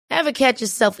Ever catch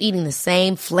yourself eating the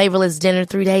same flavorless dinner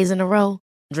 3 days in a row?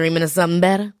 Dreaming of something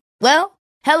better? Well,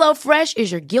 HelloFresh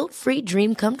is your guilt-free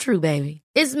dream come true, baby.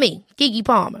 It's me, Keke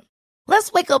Palmer.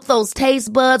 Let's wake up those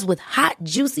taste buds with hot,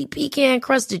 juicy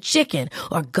pecan-crusted chicken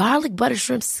or garlic butter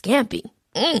shrimp scampi.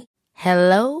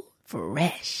 Hello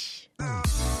Fresh.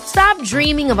 Stop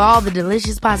dreaming of all the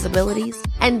delicious possibilities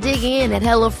and dig in at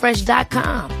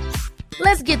HelloFresh.com.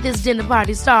 Let's get this dinner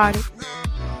party started.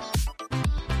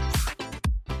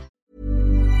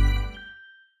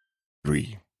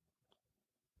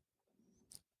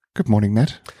 Good morning,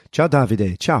 Ned. Ciao,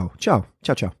 Davide. Ciao, ciao,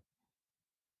 ciao, ciao.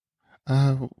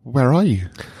 Where are you?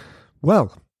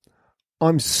 Well,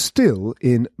 I'm still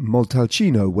in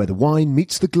Montalcino, where the wine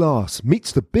meets the glass,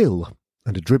 meets the bill,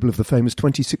 and a dribble of the famous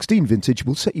 2016 vintage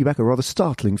will set you back a rather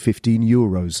startling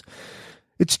 €15.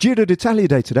 It's Giro d'Italia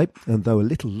Day today, and though a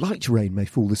little light rain may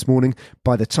fall this morning,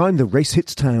 by the time the race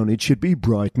hits town it should be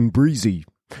bright and breezy.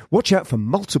 Watch out for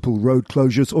multiple road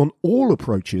closures on all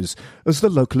approaches as the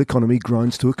local economy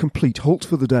grinds to a complete halt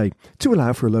for the day to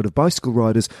allow for a load of bicycle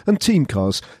riders and team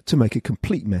cars to make a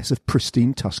complete mess of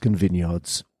pristine Tuscan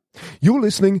vineyards. You're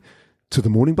listening to The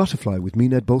Morning Butterfly with me,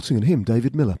 Ned Bolting, and him,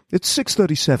 David Miller. It's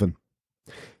 6:37.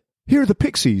 Here are the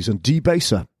Pixies and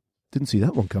D-Baser. Didn't see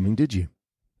that one coming, did you?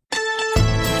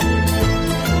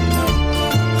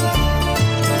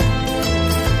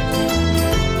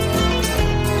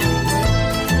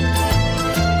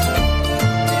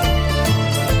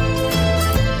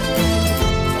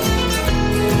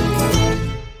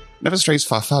 Never Strays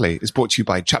Farfalle is brought to you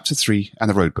by Chapter 3 and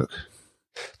the Roadbook.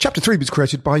 Chapter 3 was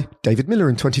created by David Miller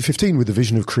in 2015 with the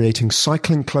vision of creating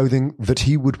cycling clothing that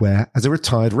he would wear as a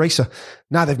retired racer.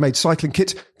 Now they've made cycling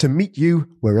kit to meet you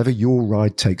wherever your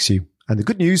ride takes you. And the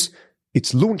good news,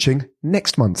 it's launching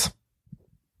next month.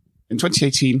 In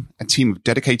 2018, a team of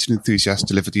dedicated enthusiasts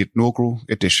delivered the inaugural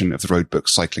edition of the Roadbook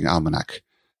Cycling Almanac,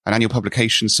 an annual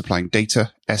publication supplying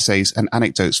data, essays, and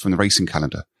anecdotes from the racing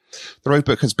calendar. The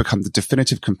Roadbook has become the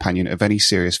definitive companion of any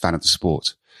serious fan of the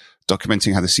sport.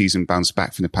 Documenting how the season bounced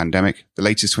back from the pandemic, the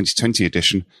latest 2020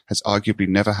 edition has arguably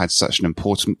never had such an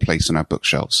important place on our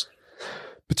bookshelves.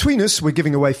 Between us, we're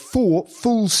giving away 4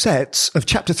 full sets of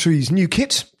Chapter 3's new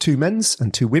kit, 2 men's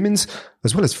and 2 women's,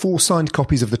 as well as 4 signed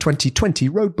copies of the 2020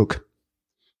 Roadbook.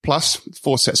 Plus,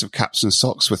 4 sets of caps and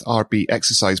socks with RB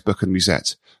exercise book and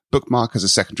musette, bookmark as a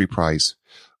secondary prize.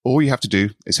 All you have to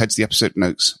do is head to the episode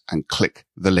notes and click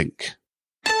the link.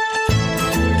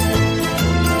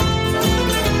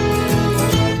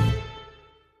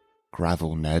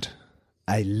 Gravel, Ned.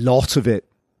 A lot of it.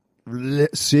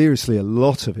 Seriously, a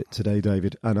lot of it today,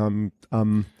 David. And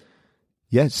I'm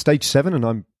stage 7, and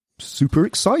I'm super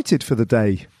excited for the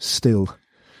day still.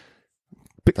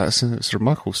 It's a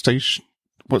remarkable stage.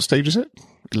 What stage is it?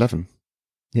 11.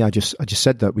 Yeah, I just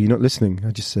said that. Were you not listening?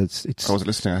 I just said it's. I wasn't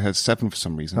listening. I heard 7 for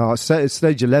some reason. Oh, it's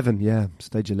stage 11. Yeah,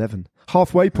 stage 11.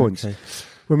 Halfway point. Okay.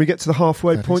 When we get to the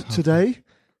halfway point today,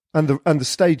 and the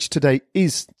stage today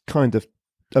is kind of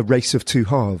a race of 2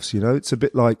 halves. You know, it's a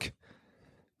bit like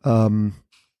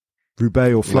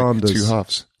Roubaix or Flanders. Like 2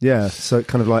 halves. Yeah, so it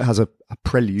kind of like has a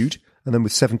prelude, and then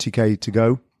with 70k to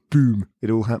go, boom, it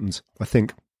all happens. I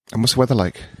think. And what's the weather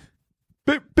like?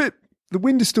 Bit. The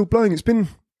wind is still blowing.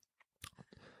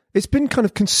 It's been kind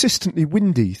of consistently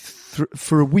windy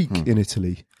for a week in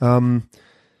Italy.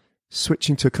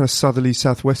 Switching to a kind of southerly,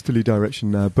 southwesterly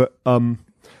direction now, but a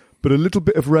little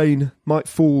bit of rain might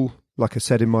fall, like I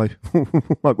said in my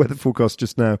my weather forecast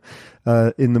just now,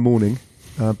 in the morning.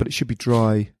 But it should be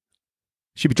dry.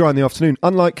 Should be dry in the afternoon.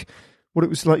 Unlike what it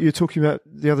was like you were talking about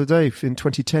the other day in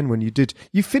 2010 when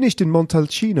you finished in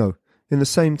Montalcino. In the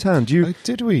same town.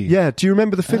 Did we? Yeah. Do you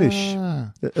remember the finish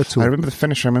at all? I remember the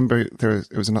finish. I remember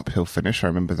it was an uphill finish. I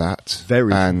remember that.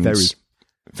 Very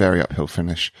uphill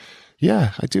finish.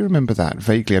 Yeah, I do remember that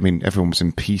vaguely. I mean, everyone was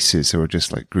in pieces. There were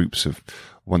just like groups of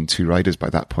 1-2 riders by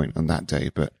that point on that day.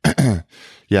 But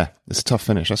yeah, it's a tough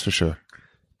finish. That's for sure.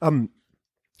 I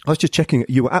was just checking.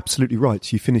 You were absolutely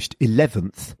right. You finished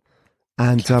 11th.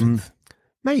 And 11th.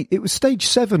 Mate, it was stage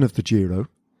 7 of the Giro.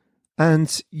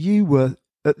 And you were...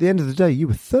 At the end of the day, you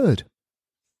were 3rd.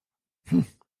 Look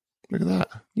at that.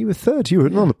 You were 3rd. You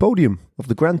were on the podium of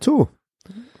the Grand Tour.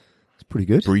 It's pretty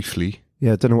good. Briefly.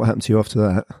 Yeah, I don't know what happened to you after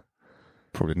that.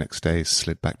 Probably next day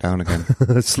slid back down again.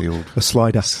 A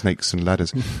slider. Snakes and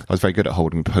ladders. I was very good at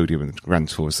holding the podium in the Grand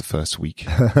Tour was the first week.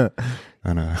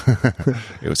 And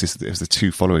it was the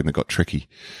 2 following that got tricky.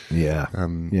 Yeah.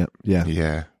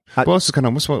 Yeah. What else is going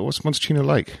on? What's Montalcino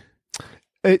like?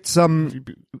 It's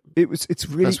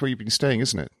really. That's where you've been staying,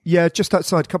 isn't it? Yeah, just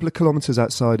outside, a couple of kilometres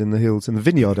outside in the hills, in the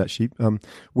vineyard. Actually,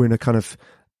 we're in a kind of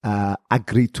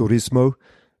agriturismo,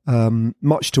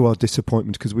 much to our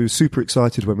disappointment, because we were super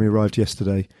excited when we arrived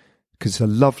yesterday, because it's a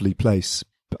lovely place,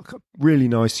 really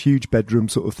nice, huge bedroom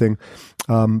sort of thing.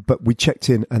 But we checked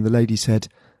in and the lady said,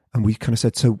 and we kind of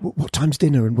said, so what time's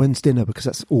dinner and when's dinner? Because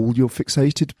that's all you're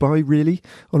fixated by, really,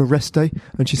 on a rest day.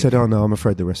 And she said, oh no, I'm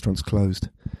afraid the restaurant's closed.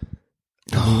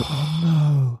 Oh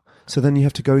no. So then you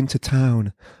have to go into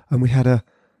town. And we had a,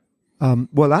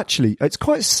 well, actually, it's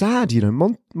quite sad, you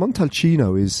know.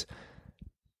 Montalcino is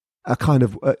a kind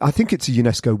of, I think it's a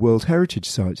UNESCO World Heritage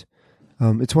Site.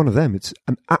 It's one of them. It's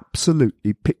an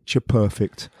absolutely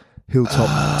picture-perfect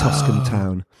hilltop Tuscan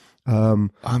town.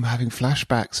 I'm having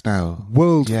flashbacks now.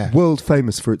 World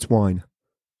famous for its wine.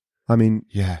 I mean,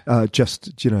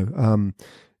 just, you know,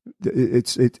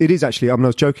 it is actually, I mean, I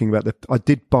was joking about that. I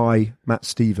did buy Matt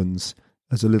Stevens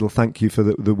as a little thank you for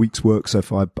the week's work so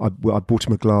far. I bought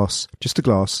him a glass, just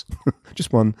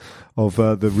one of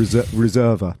the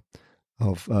Reserva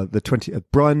of the 20.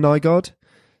 Brian Nygaard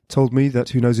told me that,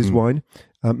 who knows his wine,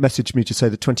 messaged me to say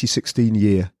the 2016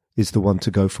 year is the one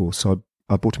to go for. So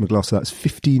I bought him a glass of that. It's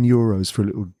 €15 for a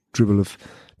little dribble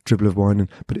of wine,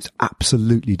 but it's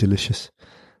absolutely delicious.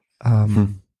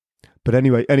 But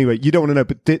anyway, you don't want to know.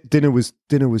 But dinner was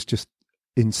just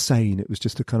insane. It was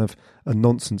just a kind of a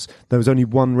nonsense. There was only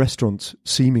one restaurant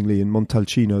seemingly in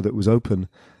Montalcino that was open,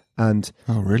 and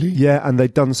oh really? Yeah, and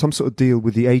they'd done some sort of deal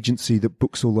with the agency that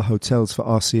books all the hotels for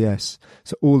RCS.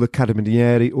 So all the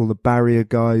Carabinieri, all the barrier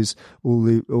guys, all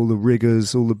the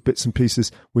riggers, all the bits and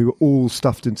pieces, we were all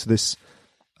stuffed into this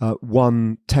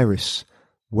one terrace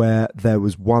where there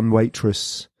was one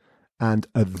waitress and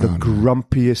the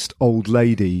grumpiest old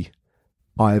lady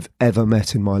I have ever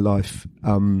met in my life.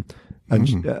 And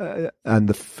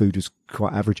the food was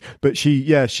quite average, but she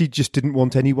just didn't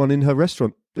want anyone in her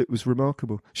restaurant. It was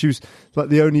remarkable. She was like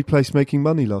the only place making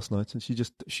money last night, and she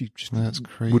just that's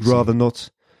crazy. Would rather not.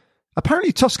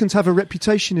 Apparently, Tuscans have a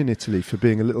reputation in Italy for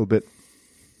being a little bit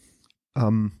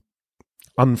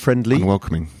unfriendly,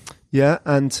 unwelcoming. Yeah,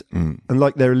 and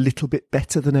like they're a little bit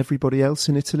better than everybody else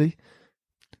in Italy.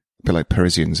 A bit like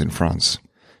Parisians in France.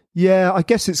 Yeah, I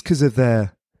guess it's because of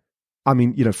their. I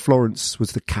mean, you know, Florence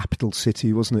was the capital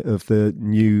city, wasn't it, of the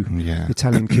new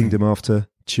Italian kingdom after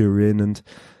Turin, and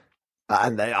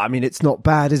I mean, it's not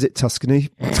bad, is it,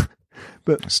 Tuscany?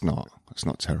 But it's not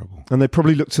terrible. And they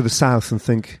probably look to the south and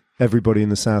think everybody in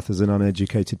the south is an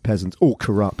uneducated peasant or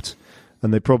corrupt,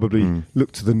 and they probably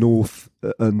look to the north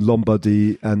and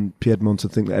Lombardy and Piedmont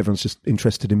and think that everyone's just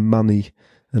interested in money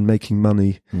and making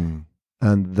money, and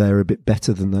they're a bit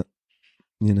better than that,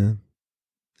 you know.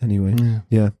 Anyway,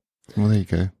 yeah. Well, there you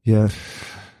go. Yeah.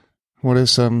 What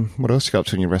else you got up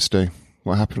to on your rest day?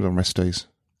 What happened on rest days?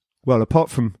 Well, apart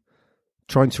from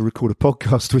trying to record a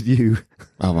podcast with you.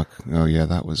 Oh yeah,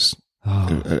 that was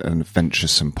an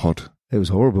adventuresome pod. It was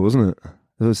horrible, wasn't it?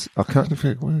 It was.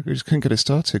 We just couldn't get it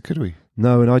started, could we?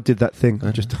 No, and I did that thing.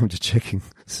 I'm just checking to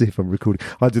see if I'm recording.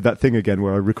 I did that thing again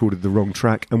where I recorded the wrong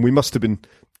track, and we must have been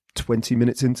 20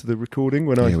 minutes into the recording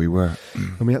when we were,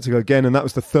 and we had to go again, and that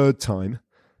was the third time.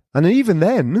 And even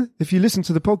then, if you listen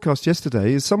to the podcast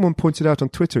yesterday, as someone pointed out on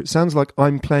Twitter, it sounds like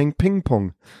I'm playing ping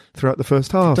pong throughout the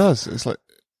first half. It does.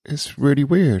 It's really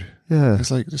weird. Yeah.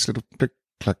 It's like this little click,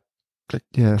 clack, click,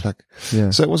 clack.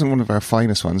 Yeah. So it wasn't one of our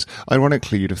finest ones.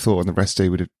 Ironically, you'd have thought on the rest day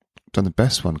we'd have done the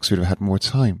best one because we'd have had more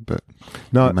time, but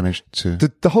no, we managed to.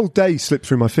 The whole day slipped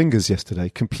through my fingers yesterday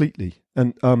completely.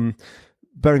 And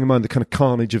bearing in mind the kind of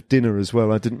carnage of dinner as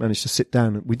well, I didn't manage to sit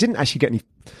down. We didn't actually get any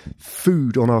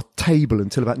food on our table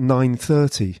until about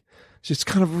 9:30. It's just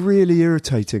kind of really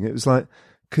irritating. It was like,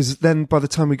 because then by the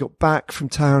time we got back from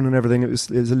town and everything, it was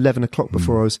 11 o'clock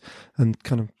before I was, and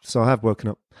kind of, so I have woken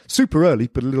up super early,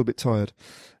 but a little bit tired.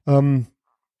 And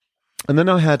then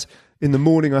in the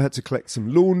morning, I had to collect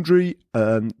some laundry,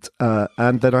 and then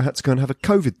I had to go and have a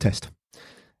COVID test.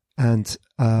 And,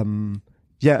 and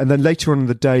then later on in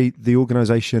the day, the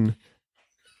organisation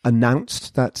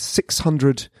announced that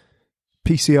 600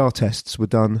 PCR tests were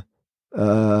done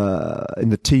in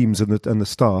the teams and the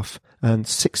staff, and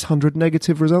 600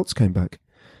 negative results came back.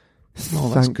 Well,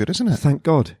 that's good, isn't it? Thank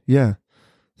God. Yeah.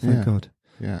 Thank God.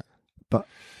 Yeah. But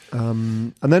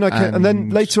and then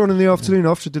later on in the afternoon,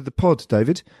 after I did the pod,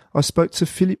 David, I spoke to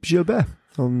Philippe Gilbert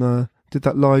on did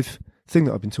that live thing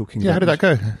that I've been talking about. Yeah, how did that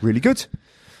go? Really good.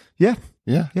 Yeah.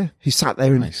 Yeah. Yeah. He sat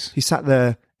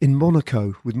there in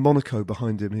Monaco with Monaco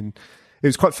behind him. It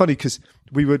was quite funny because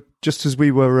we were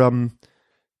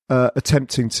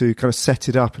attempting to kind of set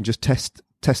it up and just test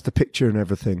the picture and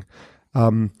everything.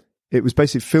 It was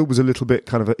basically, Phil was a little bit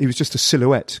he was just a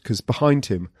silhouette because behind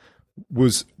him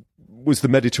was was the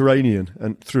Mediterranean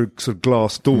and through sort of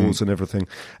glass doors and everything.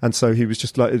 And so he was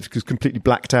just like, it was completely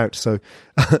blacked out. So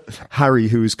Harry,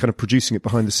 who was kind of producing it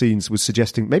behind the scenes, was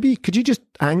suggesting, maybe could you just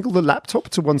angle the laptop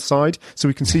to one side so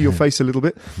we can see your face a little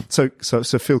bit? So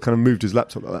Phil kind of moved his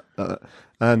laptop like that.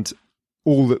 And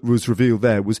all that was revealed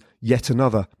there was yet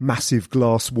another massive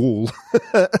glass wall.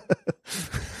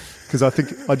 Because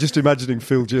I'm just imagining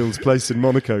Phil Gill's place in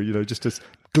Monaco, just a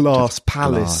glass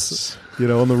palace,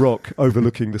 on the rock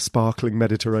overlooking the sparkling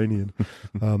Mediterranean.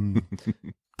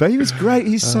 But he was great.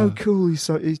 He's so cool.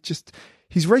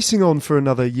 He's racing on for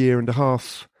another year and a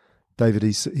half. David,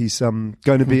 he's going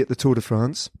to be at the Tour de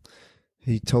France.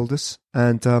 He told us,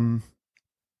 and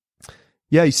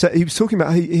he said he was talking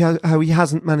about how he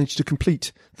hasn't managed to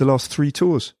complete the last 3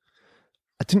 tours.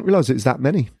 I didn't realise it was that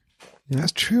many. Yeah.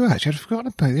 That's true, actually. I'd forgotten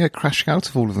about it. Yeah, crashing out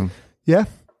of all of them. Yeah.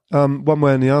 One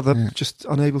way and the other, just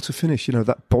unable to finish.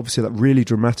 That obviously that really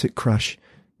dramatic crash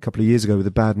a couple of years ago with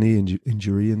a bad knee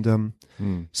injury. And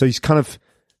so he's kind of,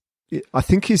 I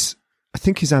think his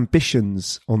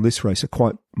ambitions on this race are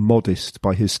quite modest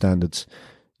by his standards,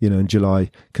 in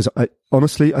July. Because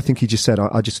honestly, I think he just said,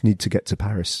 I just need to get to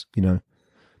Paris,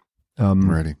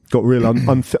 Really? Got real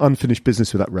unfinished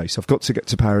business with that race. I've got to get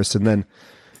to Paris, and then,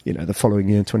 the following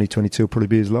year in 2022 will probably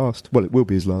be his last. Well, it will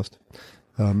be his last,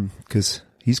 because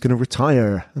he's going to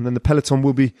retire, and then the peloton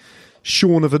will be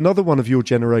shorn of another one of your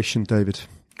generation, David,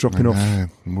 dropping off.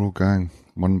 We're all going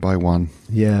one by one.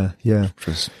 Yeah.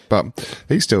 But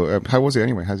he's still. How was he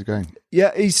anyway? How's he going?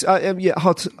 Yeah, he's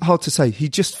hard to say. He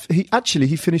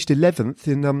finished 11th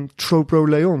in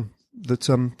Trobro-Léon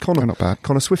that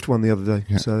Connor Swift won the other day.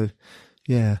 Yeah. So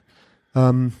yeah.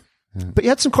 But he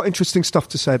had some quite interesting stuff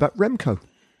to say about Remco.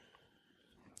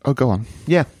 Oh, go on.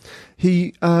 Yeah,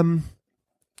 he kind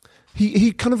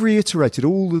of reiterated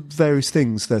all the various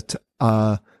things that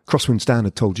Crosswind Stan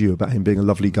had told you about him being a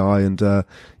lovely guy and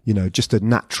just a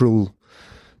natural,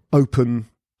 open,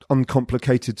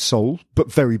 uncomplicated soul,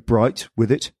 but very bright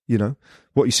with it.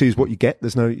 What you see is what you get.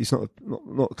 He's not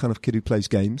the kind of kid who plays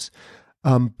games.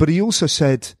 But he also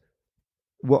said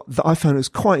what that I found was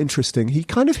quite interesting. He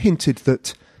kind of hinted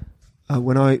that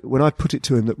when I put it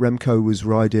to him that Remco was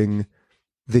riding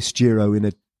this Giro in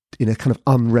a kind of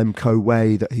un-Remco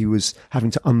way, that he was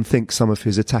having to unthink some of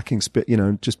his attacking spit,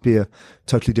 and just be a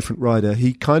totally different rider.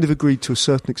 He kind of agreed to a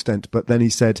certain extent, but then he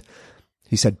said,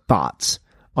 but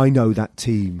I know that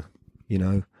team,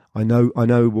 I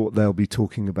know what they'll be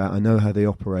talking about. I know how they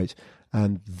operate,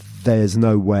 and there's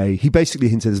no way. He basically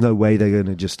hinted there's no way they're going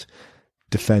to just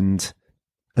defend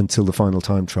until the final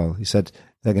time trial. He said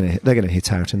they're going to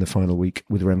hit out in the final week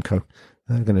with Remco.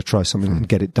 They're going to try something and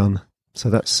get it done. So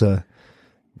that's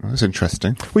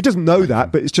interesting. Well, he doesn't know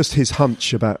that, but it's just his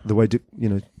hunch about the way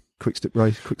Quick-Step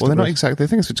race. Well, they're not exactly. The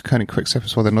thing is with Koenig Quick-Step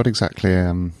as well, they're not exactly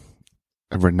a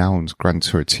renowned Grand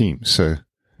Tour team. So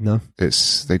no,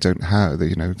 they don't have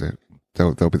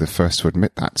they'll be the first to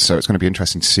admit that. So it's going to be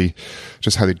interesting to see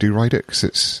just how they do ride it, because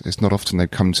it's not often they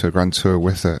come to a Grand Tour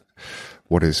with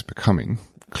what is becoming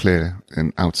clear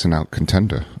and out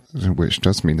contender, which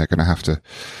does mean they're going to have to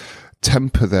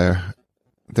temper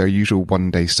their usual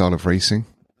one-day style of racing,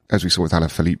 as we saw with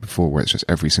Alaphilippe before, where it's just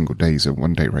every single day is a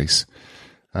one-day race.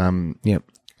 And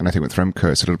I think with Remco,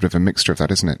 it's a little bit of a mixture of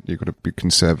that, isn't it? You've got to be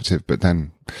conservative, but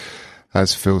then,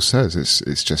 as Phil says,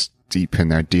 it's just deep in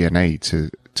their DNA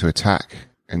to attack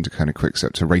into kind of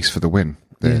Quick-Step, to race for the win.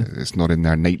 It's not in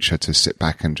their nature to sit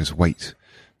back and just wait.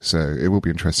 So it will be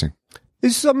interesting.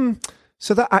 Is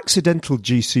so that accidental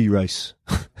GC race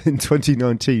in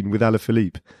 2019 with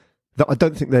Alaphilippe, that I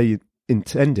don't think they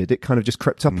intended, it kind of just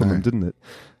crept up on them, didn't it?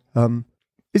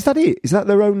 Is that it? Is that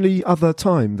their only other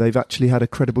time they've actually had a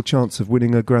credible chance of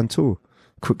winning a Grand Tour?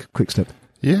 Quick-Step.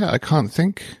 Yeah, I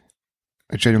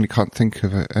genuinely can't think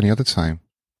of any other time.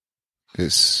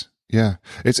 It's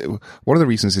one of the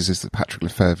reasons is that Patrick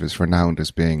Lefevere is renowned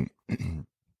as being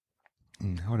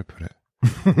how would I put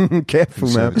it? Careful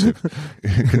now.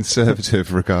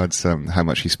 Conservative regards how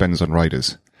much he spends on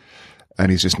riders,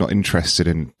 and he's just not interested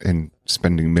in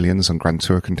spending millions on Grand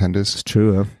Tour contenders. It's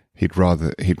true. Huh? He'd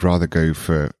rather go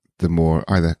for the more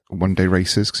either one day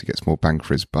races, because he gets more bang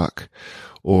for his buck,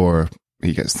 or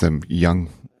he gets them young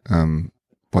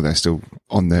while they're still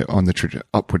on the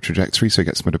upward trajectory, so he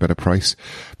gets them at a better price.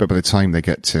 But by the time they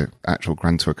get to actual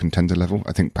Grand Tour contender level,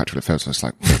 I think Patrick Lefevere's just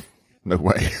like, no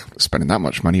way, I'm spending that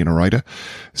much money on a rider.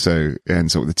 So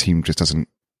the team just doesn't.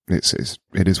 It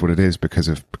is what it is because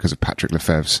of Patrick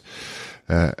Lefevere's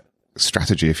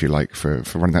strategy, if you like, for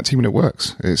running that team, and it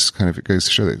works. It goes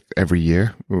to show that every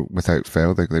year, without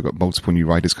fail, they've got multiple new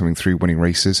riders coming through, winning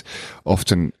races.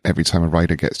 Often, every time a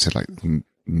rider gets to like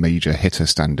major hitter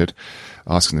standard,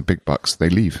 asking the big bucks, they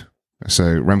leave. So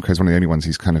Remco is one of the only ones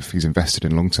he's invested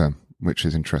in long term, which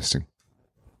is interesting.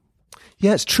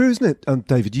 Yeah, it's true, isn't it,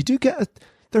 David? You do get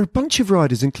there are a bunch of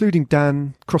riders, including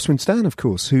Dan Crosswinds Dan, of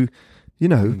course, who,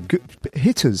 good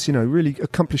hitters, really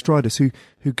accomplished riders who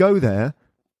go there,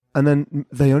 and then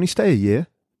they only stay a year.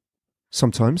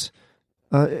 Sometimes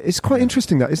it's quite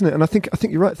interesting, that, isn't it? And I think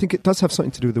you're right. I think it does have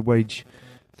something to do with the wage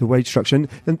structure,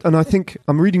 and I think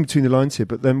I'm reading between the lines here.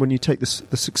 But then when you take the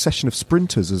succession of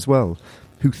sprinters as well,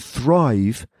 who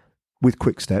thrive with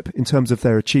Quick-Step in terms of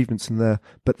their achievements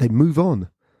but they move on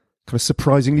kind of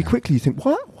surprisingly quickly. You think,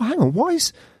 well, hang on, why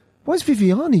is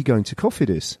Viviani going to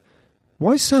Cofidis?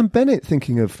 Why is Sam Bennett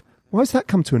thinking of, why has that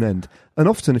come to an end? And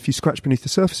often, if you scratch beneath the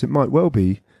surface, it might well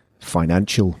be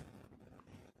financial.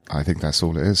 I think that's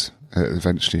all it is,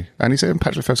 eventually. And he said,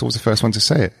 Patrick Lefevere's always the first one to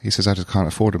say it. He says, I just can't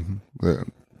afford them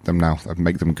now. I'd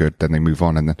make them good, then they move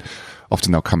on, and then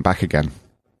often they'll come back again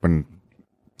when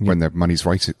their money's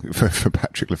right for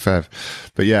Patrick Lefevere.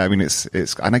 But yeah, I mean, it's,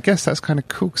 and I guess that's kind of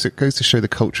cool because it goes to show the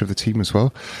culture of the team as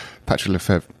well. Patrick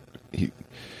Lefevere,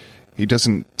 he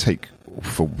doesn't take,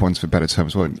 for want of a better term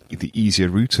as well, the easier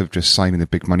route of just signing the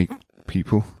big money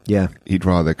people. Yeah. He'd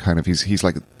rather kind of, he's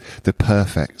like the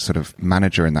perfect sort of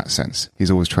manager in that sense. He's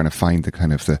always trying to find the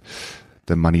kind of the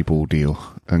Moneyball deal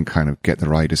and kind of get the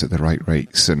riders at the right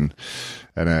rates. And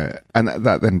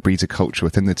that then breeds a culture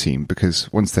within the team,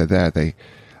 because once they're there,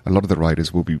 a lot of the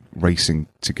riders will be racing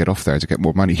to get off there to get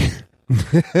more money.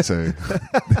 so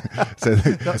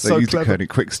they use the Koenig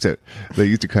Quick-Step. They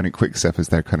use the Koenig Quick-Step as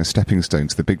their kind of stepping stone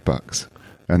to the big bucks,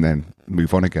 and then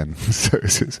move on again.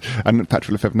 And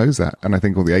Patrick Lefevere knows that, and I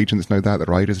think all the agents know that, the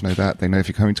riders know that. They know if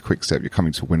you're coming to Quick-Step, you're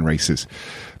coming to win races,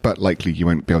 but likely you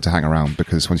won't be able to hang around,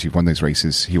 because once you've won those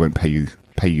races, he won't pay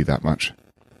you that much.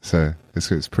 So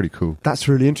it's pretty cool. That's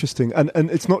really interesting, and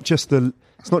it's not just the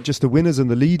winners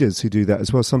and the leaders who do that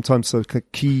as well. Sometimes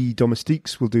key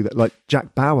domestiques will do that, like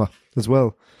Jack Bauer as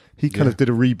well. He kind of did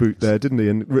a reboot there, didn't he?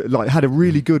 And had a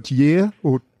really good year,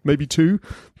 or maybe two,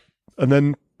 and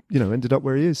then ended up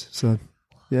where he is. So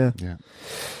yeah.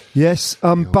 Yes,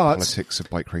 but politics of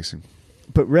bike racing.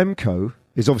 But Remco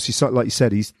is obviously, like you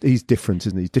said, he's different,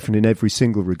 isn't he? He's different in every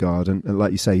single regard, and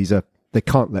like you say, they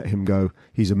can't let him go.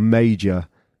 He's a major.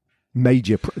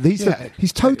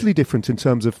 He's totally different in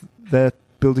terms of their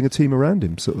building a team around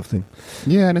him, sort of thing.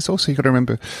 Yeah, and it's also, you got to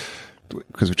remember,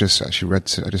 because I just read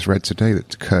today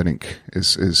that Koenig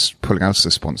is pulling out as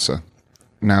a sponsor.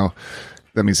 Now,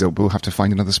 that means we'll have to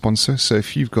find another sponsor. So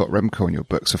if you've got Remco on your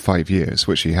books for 5 years,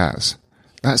 which he has,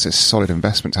 that's a solid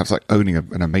investment to have, like owning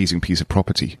an amazing piece of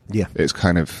property. Yeah, it's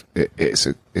kind of it's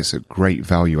a great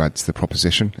value add to the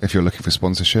proposition if you're looking for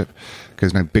sponsorship,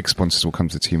 because now big sponsors will come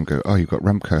to the team and go, oh, you've got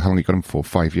Remco, how long have you got him for?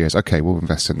 5 years. Okay, we'll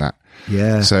invest in that.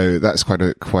 Yeah. So that's quite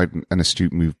an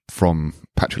astute move from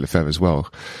Patrick Lefevere as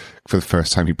well. For the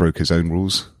first time, he broke his own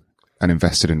rules and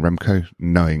invested in Remco,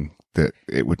 knowing that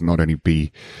it would not only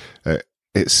be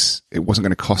it wasn't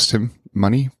going to cost him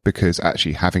money, because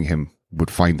actually having him would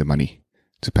find the money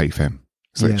to pay for him.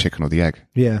 It's like the chicken or the egg.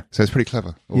 Yeah. So it's pretty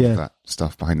clever, all of that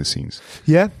stuff behind the scenes.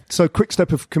 Yeah. So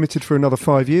Quick-Step have committed for another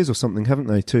 5 years or something, haven't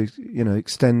they, to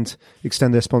extend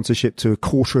their sponsorship to a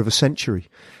quarter of a century,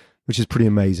 which is pretty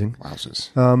amazing.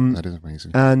 Wowzers. That is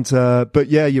amazing. And but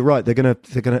yeah, you're right. They're gonna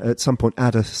at some point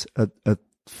add a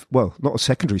not a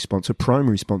secondary sponsor,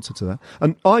 primary sponsor to that.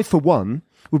 And I, for one,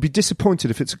 would be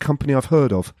disappointed if it's a company I've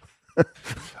heard of.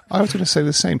 I was going to say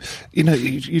the same.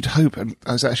 You'd hope, and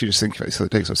I was actually just thinking about this the other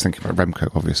day, because I was thinking about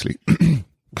Remco, obviously.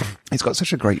 It's got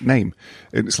such a great name.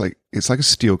 It's like a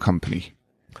steel company.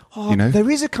 Oh, there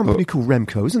is a company called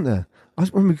Remco, isn't there? I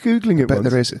remember Googling it once.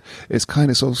 There is.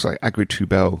 It's also like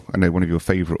Agri-Toubel, I know, one of your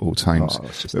favourite all times.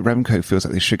 But Remco feels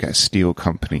like they should get a steel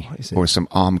company, or some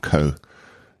Armco.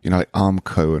 Like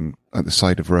Armco and at the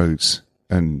side of roads,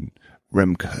 and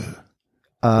Remco.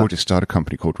 Or just start a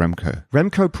company called Remco.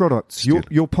 Remco Products,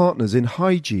 your partners in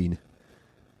hygiene.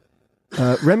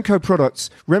 Remco Products.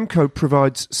 Remco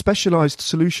provides specialised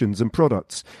solutions and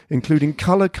products, including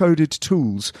colour-coded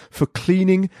tools for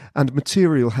cleaning and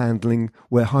material handling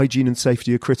where hygiene and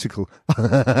safety are critical.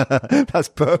 That's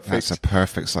perfect. That's a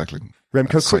perfect cycling.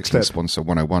 Remco Quick-Step. Sponsor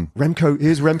 101.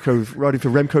 Here's Remco riding for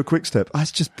Remco Quick-Step.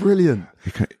 That's just brilliant.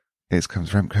 Here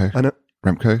comes Remco.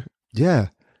 Remco. Yeah.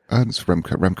 And it's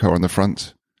Remco on the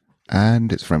front,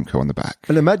 and it's Remco on the back.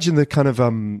 And imagine the kind of,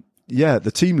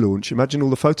 the team launch. Imagine all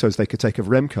the photos they could take of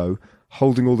Remco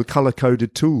holding all the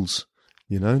colour-coded tools,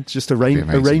 just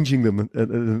arranging them,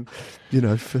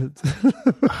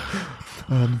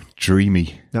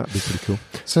 dreamy. That'd be pretty cool.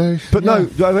 So, but no,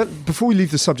 before we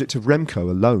leave the subject of Remco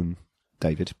alone,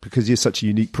 David, because he is such a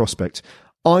unique prospect,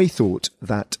 I thought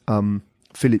that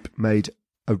Philippe made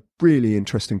a really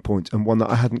interesting point, and one that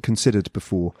I hadn't considered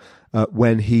before,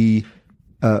 when he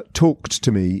talked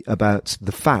to me about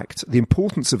the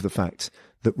importance of the fact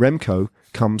that Remco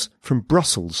comes from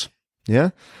Brussels. Yeah?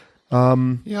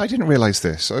 Yeah, I didn't realise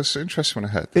this. I was interested when I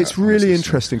heard that. It's really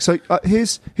interesting. So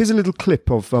here's a little clip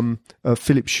of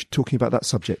Philippe talking about that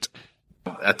subject.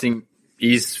 I think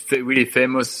he's really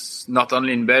famous, not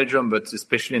only in Belgium, but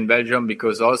especially in Belgium,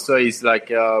 because also he's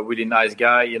like a really nice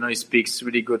guy. You know, he speaks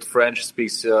really good French,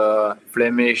 speaks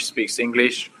Flemish, speaks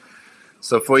English.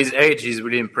 So for his age, he's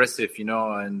really impressive, you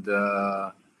know, and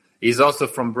he's also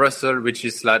from Brussels, which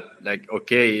is like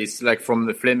okay, he's like from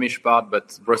the Flemish part,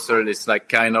 but Brussels is like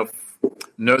kind of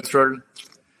neutral,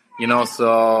 you know,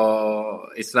 so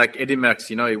it's like Eddy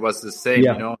Merckx, you know, it was the same,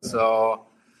 you know, so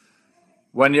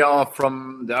when you're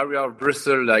from the area of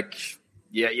Brussels, like,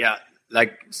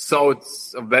 like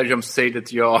south of Belgium say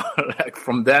that you're like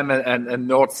from them and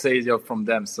north says you're from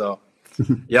them, so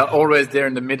you're always there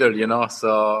in the middle, you know,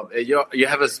 so you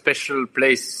have a special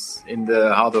place in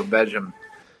the heart of Belgium.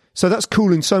 So that's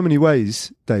cool in so many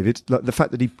ways, David. Like the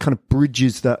fact that he kind of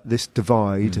bridges this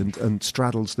divide and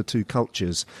straddles the two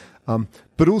cultures.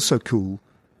 But also cool.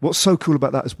 What's so cool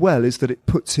about that as well is that it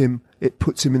puts him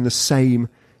in the same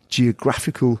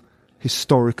geographical,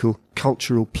 historical,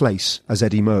 cultural place as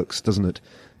Eddy Merckx, doesn't it?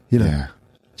 You know. Yeah.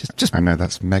 Just I know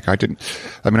that's mega.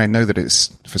 I know that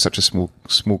it's for such a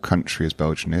small country as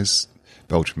Belgium is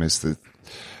that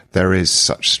there is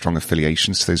such strong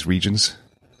affiliations to those regions.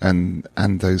 And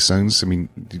those zones, I mean,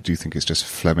 do you think it's just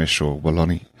Flemish or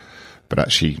Wallonie? But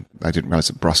actually, I didn't realise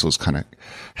that Brussels kind of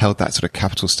held that sort of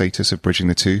capital status of bridging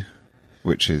the two,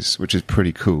 which is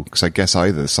pretty cool. Because I guess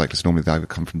either the cyclists normally they either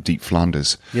come from deep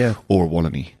Flanders or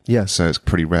Wallonie. Yeah. So it's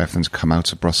pretty rare for them to come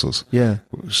out of Brussels. Yeah.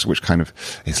 Which kind of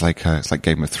it's like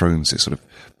Game of Thrones. It sort of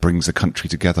brings the country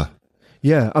together.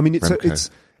 Yeah, I mean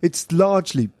it's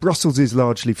largely Brussels is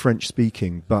largely French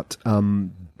speaking, but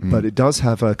it does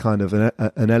have a kind of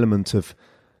an element of,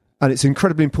 and it's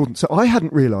incredibly important. So I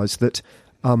hadn't realised that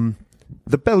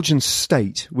the Belgian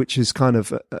state, which is kind of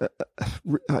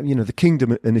the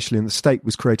kingdom initially, and the state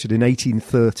was created in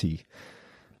 1830,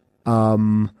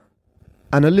 and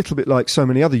a little bit like so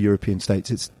many other European states,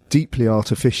 it's deeply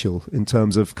artificial in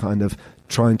terms of kind of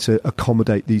trying to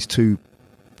accommodate these two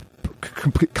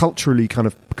culturally kind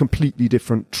of completely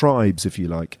different tribes, if you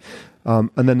like. And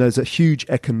then there's a huge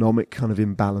economic kind of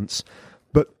imbalance.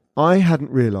 But I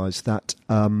hadn't realised that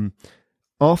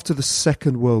after the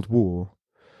Second World War,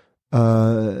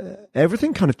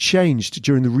 everything kind of changed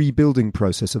during the rebuilding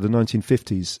process of the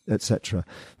 1950s, etc.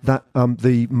 That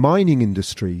the mining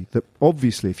industry, that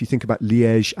obviously, if you think about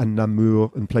Liège and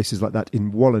Namur and places like that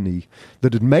in Wallonie,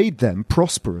 that had made them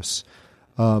prosperous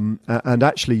and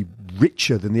actually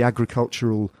richer than the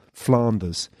agricultural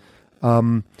Flanders,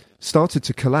 started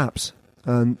to collapse,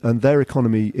 and their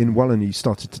economy in Wallonie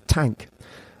started to tank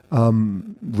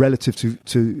relative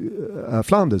to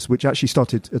Flanders, which actually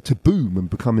started to boom and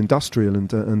become industrial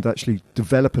and actually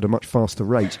develop at a much faster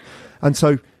rate. And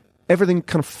so everything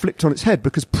kind of flipped on its head,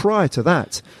 because prior to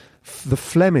that, the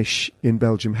Flemish in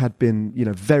Belgium had been,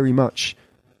 very much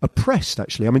oppressed,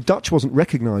 actually. I mean, Dutch wasn't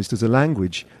recognised as a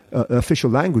language, official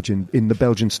language in the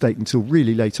Belgian state until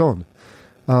really late on.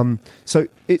 So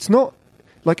it's not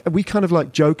like we kind of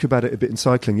like joke about it a bit in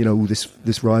cycling,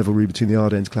 this rivalry between the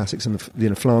Ardennes Classics and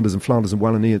Flanders and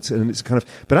Wallonie, and it's kind of,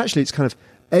 but actually it's kind of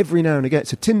every now and again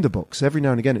it's a tinderbox. Every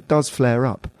now and again it does flare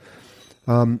up,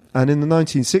 and in the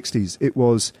 1960s it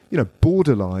was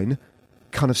borderline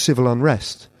kind of civil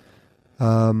unrest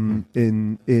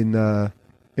in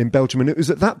Belgium, and it was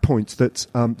at that point that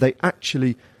they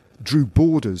actually drew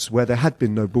borders where there had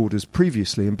been no borders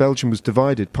previously, and Belgium was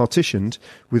partitioned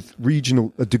with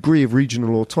a degree of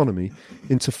regional autonomy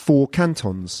into 4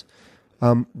 cantons.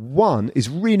 One is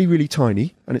really, really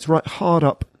tiny, and it's right hard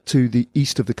up to the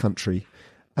east of the country,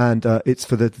 and it's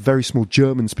for the very small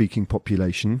German-speaking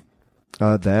population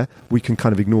there. We can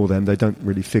kind of ignore them. They don't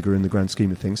really figure in the grand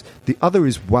scheme of things. The other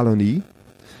is Wallonie,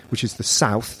 which is the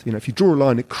south. If you draw a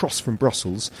line across from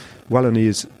Brussels, Wallonie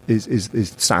is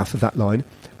south of that line.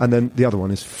 And then the other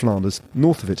one is Flanders,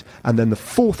 north of it. And then the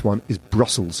fourth one is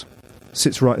Brussels.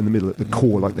 Sits right in the middle at the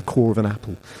core, like the core of an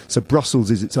apple. So Brussels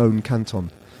is its own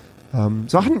canton.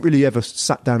 So I hadn't really ever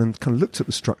sat down and kind of looked at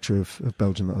the structure of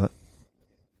Belgium like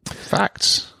that.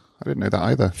 Facts. I didn't know that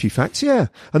either. A few facts, yeah.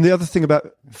 And the other thing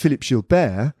about Philippe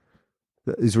Gilbert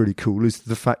that is really cool is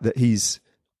the fact that he's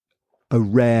a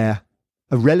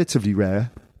relatively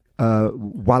rare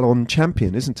Wallon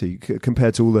champion, isn't he?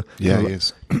 Compared to all the he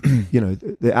is.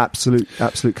 The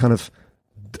absolute kind of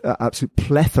absolute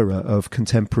plethora of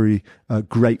contemporary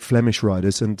great Flemish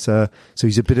riders, and so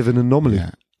he's a bit of an anomaly.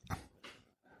 Yeah.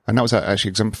 And that was actually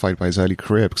exemplified by his early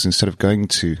career, because instead of going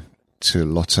to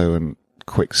Lotto and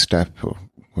Quick Step or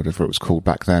whatever it was called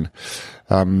back then,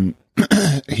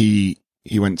 he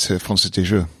went to Francis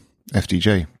Desjeux,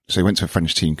 FDJ. So he went to a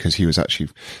French team because he was actually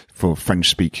for French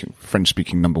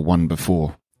speaking number one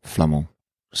before Flamand.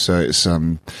 So it's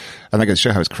and that goes to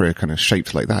show how his career kind of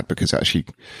shaped like that, because actually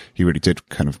he really did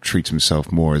kind of treat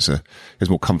himself more he was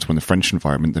more comfortable in the French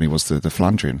environment than he was the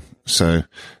Flandrian. So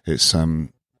it's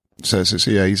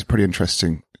yeah, he's a pretty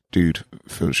interesting dude,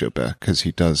 Phil Gilbert, because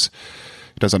he does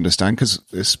understand,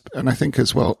 and I think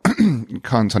as well, you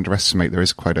can't underestimate, there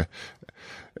is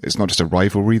it's not just a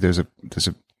rivalry, there's a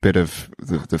bit of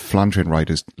the Flandrian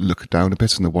riders look down a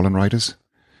bit on the Wallon riders.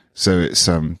 So it's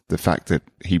the fact that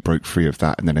he broke free of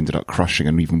that and then ended up crushing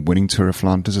and even winning Tour of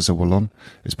Flanders as a Wallon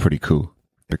is pretty cool,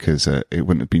 because it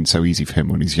wouldn't have been so easy for him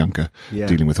when he's younger,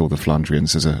 dealing with all the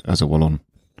Flandrians as a Wallon.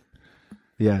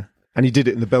 Yeah. And he did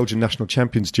it in the Belgian national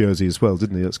champions jersey as well,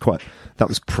 didn't he? That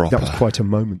was proper. That was quite a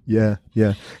moment. Yeah,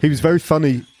 yeah. He was very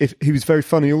funny. He was very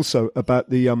funny also about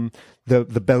the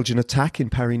Belgian attack in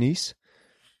Paris-Nice.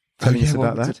 Telling us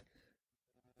about that.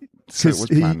 So it was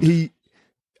planned.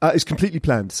 It's completely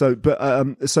planned. So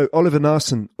Oliver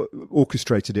Naassen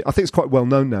orchestrated it. I think it's quite well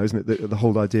known now, isn't it? The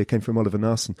whole idea came from Oliver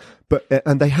Naassen.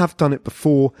 And they have done it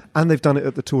before, and they've done it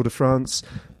at the Tour de France.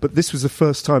 But this was the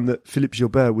first time that Philippe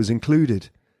Gilbert was included.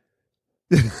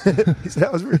 I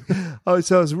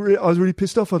was really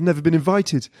pissed off. I've never been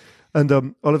invited. And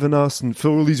Oliver Naassen, for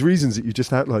all these reasons that you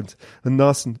just outlined, and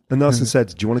Naassen said,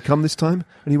 "Do you want to come this time?"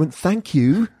 And he went, "Thank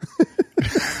you."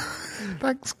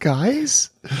 Thanks, guys.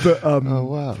 But oh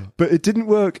wow! But it didn't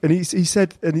work, and he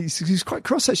said, and he's quite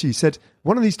cross actually. He said,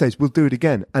 "One of these days we'll do it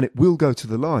again, and it will go to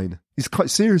the line." He's quite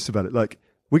serious about it. Like,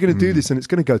 we're going to do this, and it's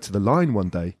going to go to the line one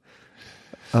day.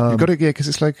 You've got to, because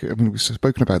it's like, I mean, we've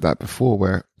spoken about that before,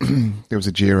 where there was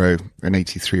a Giro in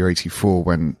 83 or 84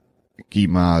 when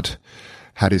Guimard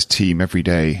had his team every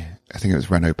day. I think it was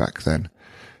Renault back then.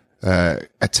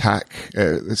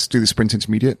 Let's do the sprint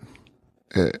intermediate.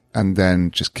 And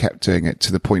then just kept doing it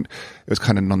to the point it was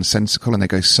kind of nonsensical, and they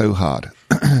go so hard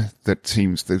that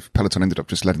the peloton ended up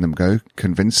just letting them go,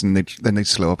 convinced, and then they'd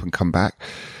slow up and come back.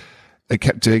 They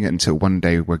kept doing it until one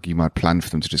day where Guimard planned for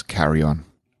them to just carry on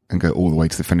and go all the way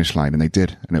to the finish line, and they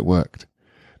did, and it worked.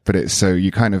 But it's so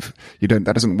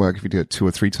that doesn't work if you do it 2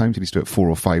 or 3 times. You need to do it 4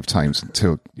 or 5 times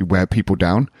until you wear people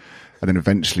down, and then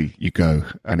eventually you go,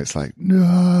 and it's like,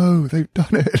 no, they've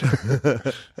done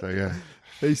it. So yeah.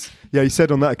 He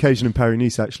said on that occasion in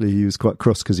Paris-Nice, actually, he was quite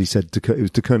cross because he said it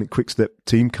was De Koning Quickstep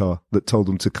team car that told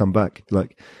him to come back.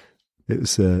 Like, it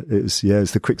was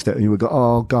the Quickstep, and you would go,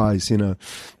 "Oh, guys, you know."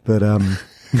 But the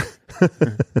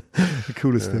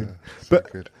coolest thing.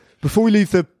 But good. Before we leave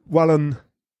the Wallon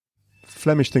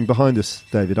Flemish thing behind us,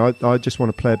 David, I just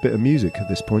want to play a bit of music at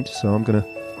this point, so I'm gonna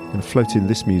float in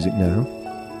this music now.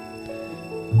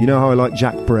 You know how I like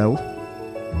Jacques Brel?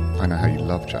 I know how you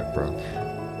love Jacques Brel.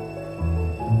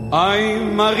 Aïe,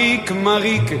 Marique,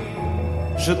 Marique,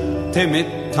 je t'aimais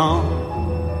tant,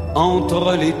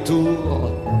 entre les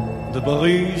tours de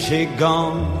Bruges et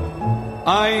Gand.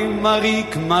 Aïe,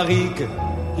 Marique, Marique,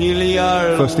 il y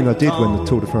a First thing I did when the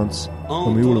Tour de France,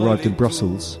 when we all arrived in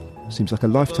Brussels, seems like a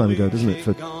lifetime ago, doesn't it,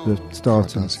 for the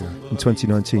start in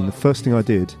 2019. The first thing I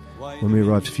did when we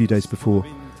arrived a few days before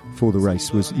the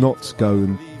race was not go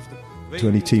and to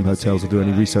any team hotels or do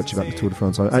any research about the Tour de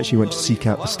France. I actually went to seek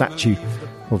out the statue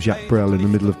of Jacques Brel in the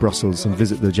middle of Brussels and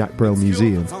visit the Jacques Brel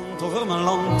Museum.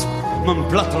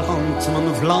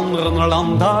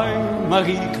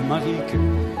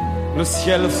 Le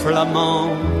ciel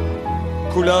flamand,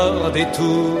 couleur des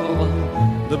tours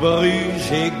de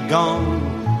Bruges et Gand.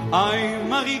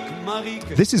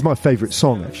 This is my favourite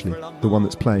song, actually, the one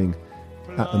that's playing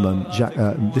at the moment.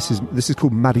 This is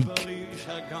called Marique.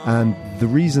 And the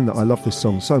reason that I love this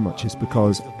song so much is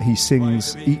because he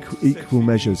sings equal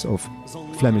measures of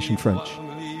Flemish and French.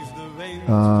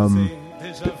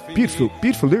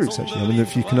 Beautiful lyrics, actually. I mean,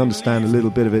 if you can understand a little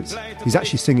bit of it, he's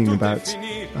actually singing about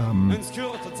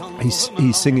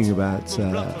he's singing about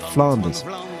Flanders.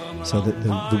 So that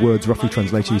the words roughly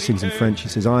translated, he sings in French. He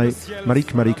says,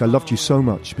 Marique, Marique, I loved you so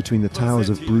much between the towers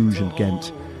of Bruges and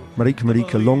Ghent. Marique,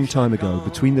 Marique, a long time ago,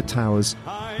 between the towers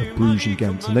of Bruges and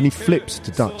Ghent. And then he flips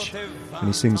to Dutch, and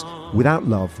he sings, without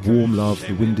love, warm love,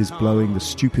 the wind is blowing, the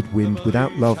stupid wind.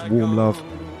 Without love, warm love,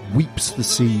 weeps the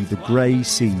sea, the grey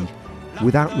sea.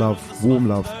 Without love, warm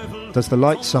love, Does the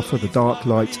light suffer the dark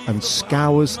light and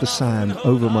scours the sand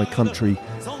over my country,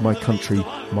 my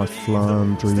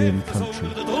Flandrian country?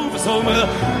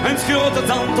 En fjorten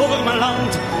zand over mijn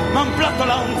land, mijn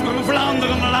platteland, mijn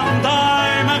Vlaanderen land.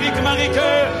 Ai, Marieke,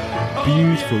 Marieke.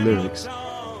 Beautiful lyrics.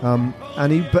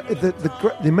 But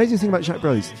the amazing thing about Jacques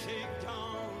Brel is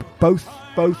both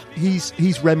he's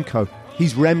Remco.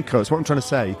 He's Remco. That's what I'm trying to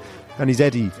say, and he's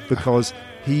Eddie because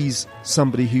he's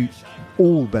somebody who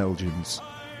all Belgians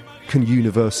can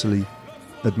universally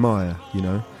admire. You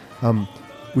know,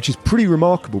 which is pretty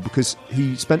remarkable because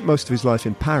he spent most of his life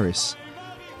in Paris.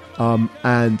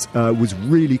 And was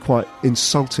really quite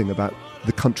insulting about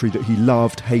the country that he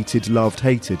loved, hated,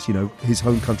 you know, his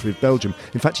home country of Belgium.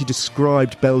 In fact, he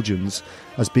described Belgians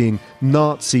as being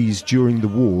Nazis during the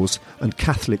wars and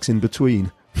Catholics in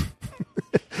between.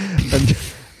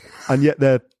 and yet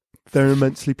they're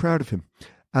immensely proud of him.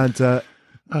 And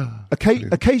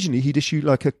occasionally he'd issue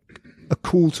like a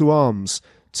call to arms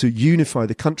to unify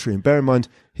the country. And bear in mind,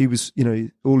 he was, you know,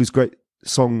 all his great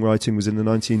songwriting was in the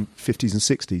 1950s and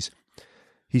 60s.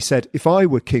 He said, if I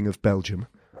were king of Belgium,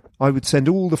 I would send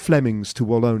all the Flemings to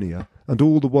Wallonia and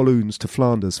all the Walloons to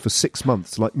Flanders for 6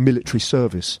 months, like military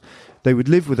service. They would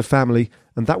live with a family,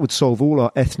 and that would solve all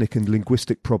our ethnic and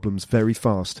linguistic problems very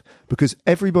fast, because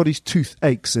everybody's tooth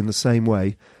aches in the same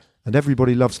way, and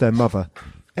everybody loves their mother.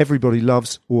 Everybody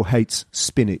loves or hates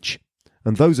spinach.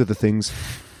 And those are the things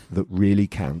that really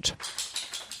count.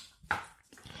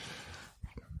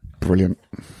 Brilliant.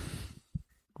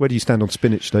 Where do you stand on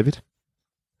spinach, David?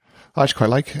 I actually quite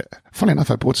like it. Funny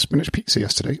enough, I bought spinach pizza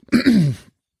yesterday.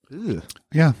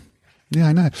 Yeah,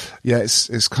 I know. Yeah,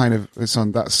 it's kind of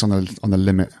on the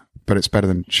limit, but it's better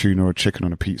than tuna or chicken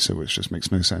on a pizza, which just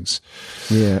makes no sense.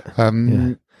 Yeah.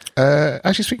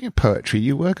 Actually, speaking of poetry,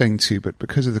 you were going to, but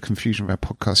because of the confusion of our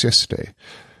podcast yesterday,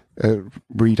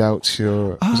 read out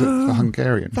your was it the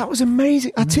Hungarian? That was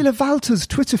amazing. Attila Valter's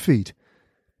Twitter feed.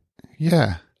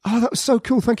 Yeah. Oh, that was so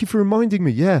cool. Thank you for reminding me.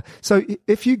 Yeah. So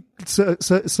if you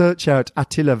search out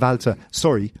Attila Valter,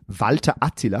 Walter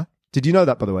Attila. Did you know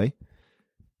that, by the way?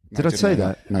 Did I say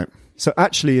that? No. So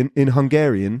actually in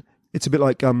Hungarian, it's a bit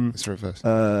like... it's reversed.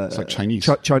 It's like Chinese.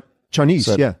 Chinese,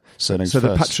 yeah. Surname's so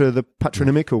first. the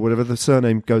patronymic or whatever the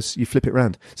surname goes, you flip it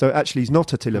round. So actually he's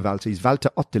not Attila Valter, he's Walter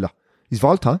Attila. He's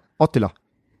Walter Attila.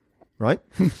 Right?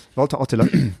 Walter Attila.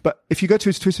 But if you go to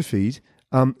his Twitter feed,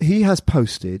 he has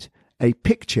posted a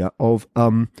picture of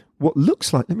what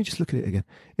looks like, let me just look at it again.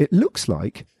 It looks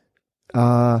like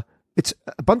it's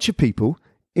a bunch of people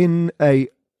in a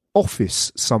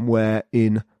office somewhere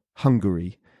in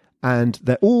Hungary, and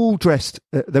they're all dressed,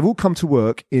 they've all come to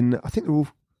work in, I think they're all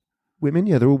women,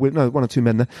 yeah, they're all, no, one or two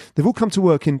men there. They've all come to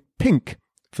work in pink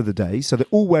for the day, so they're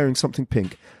all wearing something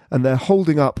pink, and they're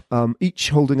holding up, each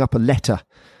holding up a letter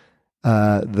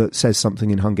that says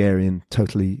something in Hungarian,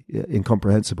 totally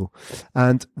incomprehensible.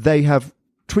 And they have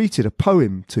tweeted a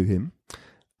poem to him,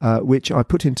 which I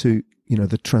put into, you know,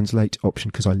 the translate option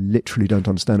because I literally don't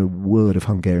understand a word of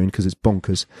Hungarian because it's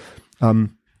bonkers. Do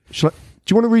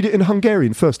you want to read it in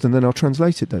Hungarian first and then I'll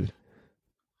translate it, David?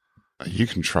 You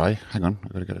can try. Hang on,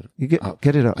 I've got to get it. You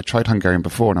get it up. I tried Hungarian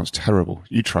before and I was terrible.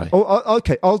 You try. Oh,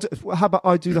 okay. How about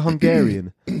I do the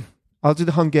Hungarian? I'll do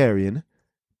the Hungarian,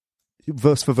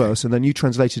 verse for verse, and then you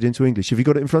translate it into English. Have you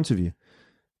got it in front of you?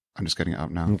 I'm just getting it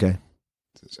up now.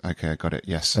 Okay, I got it.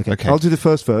 Yes. Okay. I'll do the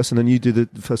first verse, and then you do the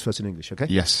first verse in English, okay?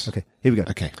 Yes. Okay, here we go.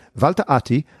 Okay. Walter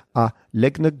Atti a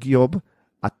legnagjob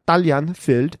a taljan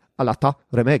filled a lata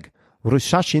remeg.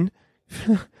 Rushashin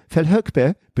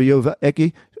felhökbe bejova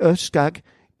egi öskag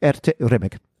erte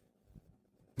remeg.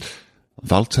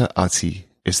 Walter Atti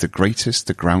is the greatest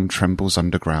the ground trembles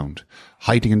underground.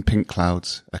 Hiding in pink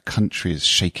clouds, a country is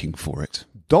shaking for it.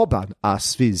 Doban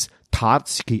asviz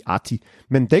Tarski Atti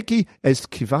Mendeki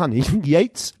est Kivani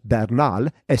Yates Bernal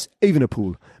es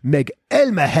Evenepoel Meg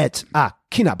Elmehet a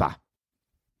Kinaba.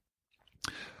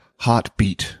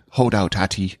 Heartbeat, hold out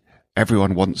Atti.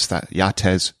 Everyone wants that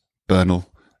Yates,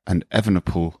 Bernal, and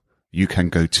Evenepoel. You can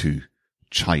go to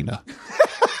China.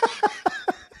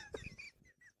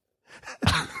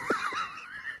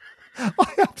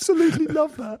 I absolutely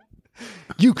love that.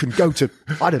 You can go to,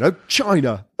 I don't know,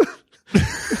 China.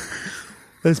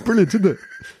 That's brilliant, isn't it?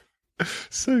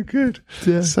 So good.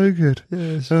 Yeah. So good. Yeah,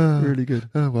 it's really good.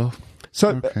 Oh, well.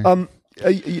 So,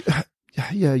 Okay.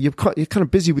 you're kind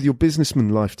of busy with your businessman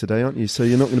life today, aren't you? So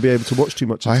you're not going to be able to watch too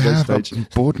much at today's stage. I have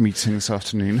a board meeting this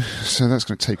afternoon, so that's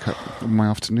going to take up my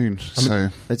afternoon.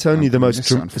 It's only the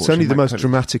most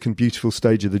dramatic and beautiful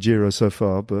stage of the Giro so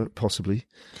far, but possibly.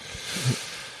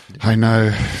 I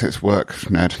know. It's work,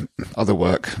 Ned. Other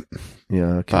work.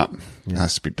 Yeah, okay. But it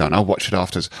has to be done. I'll watch it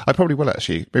after. I probably will,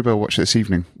 actually. Maybe I'll watch it this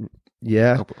evening.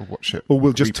 Yeah. I'll watch it. Or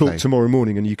we'll just replay. talk tomorrow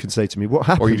morning and you can say to me, what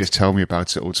happened? Or you just tell me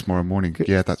about it all tomorrow morning.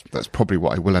 Yeah, that's probably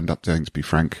what I will end up doing, to be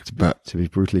frank. To be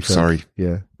brutally frank. Sorry.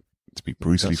 Yeah. To be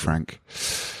brutally frank.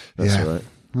 That's yeah. all right.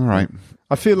 All right.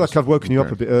 I feel like I've woken you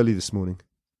up a bit early this morning.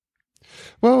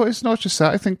 Well, it's not just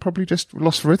that. I think probably just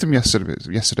lost rhythm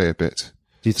yesterday a bit.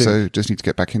 Do you think? So just need to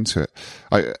get back into it.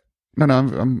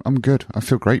 No, I'm good. I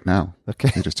feel great now.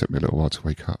 Okay. It just took me a little while to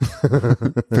wake up.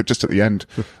 But just at the end,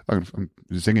 I'm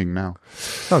zinging now.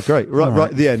 Oh, great.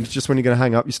 Right at the end, just when you're going to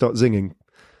hang up, you start zinging.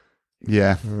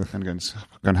 Yeah. I'm going to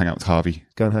go and hang out with Harvey.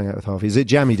 Go and hang out with Harvey. Is it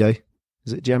jammy day?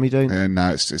 Is it jammy day?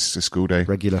 No, it's a school day.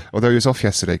 Regular. Although he was off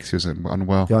yesterday because he was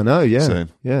unwell. Yeah, I know, yeah. So,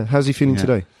 yeah. How's he feeling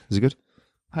today? Is he good?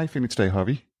 How are you feeling today,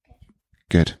 Harvey?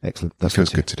 Good. Excellent. That feels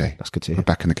good today. That's good to We're hear.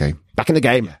 back in the game. Back in the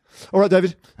game. Yeah. All right,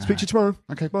 David. Speak to you tomorrow.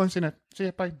 Okay, bye. See you now. See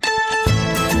you. Bye.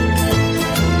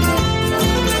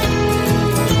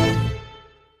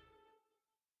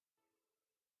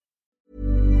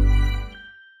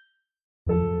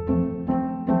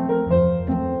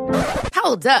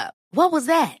 Hold up. What was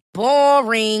that?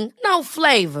 Boring. No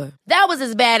flavor. That was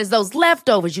as bad as those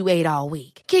leftovers you ate all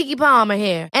week. Keke Palmer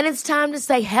here, and it's time to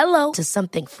say hello to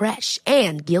something fresh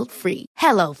and guilt-free.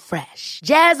 Hello Fresh.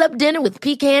 Jazz up dinner with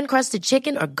pecan-crusted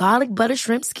chicken or garlic butter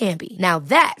shrimp scampi. Now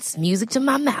that's music to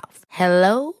my mouth.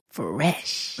 Hello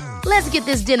Fresh. Let's get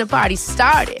this dinner party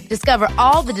started. Discover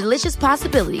all the delicious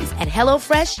possibilities at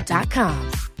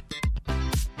HelloFresh.com.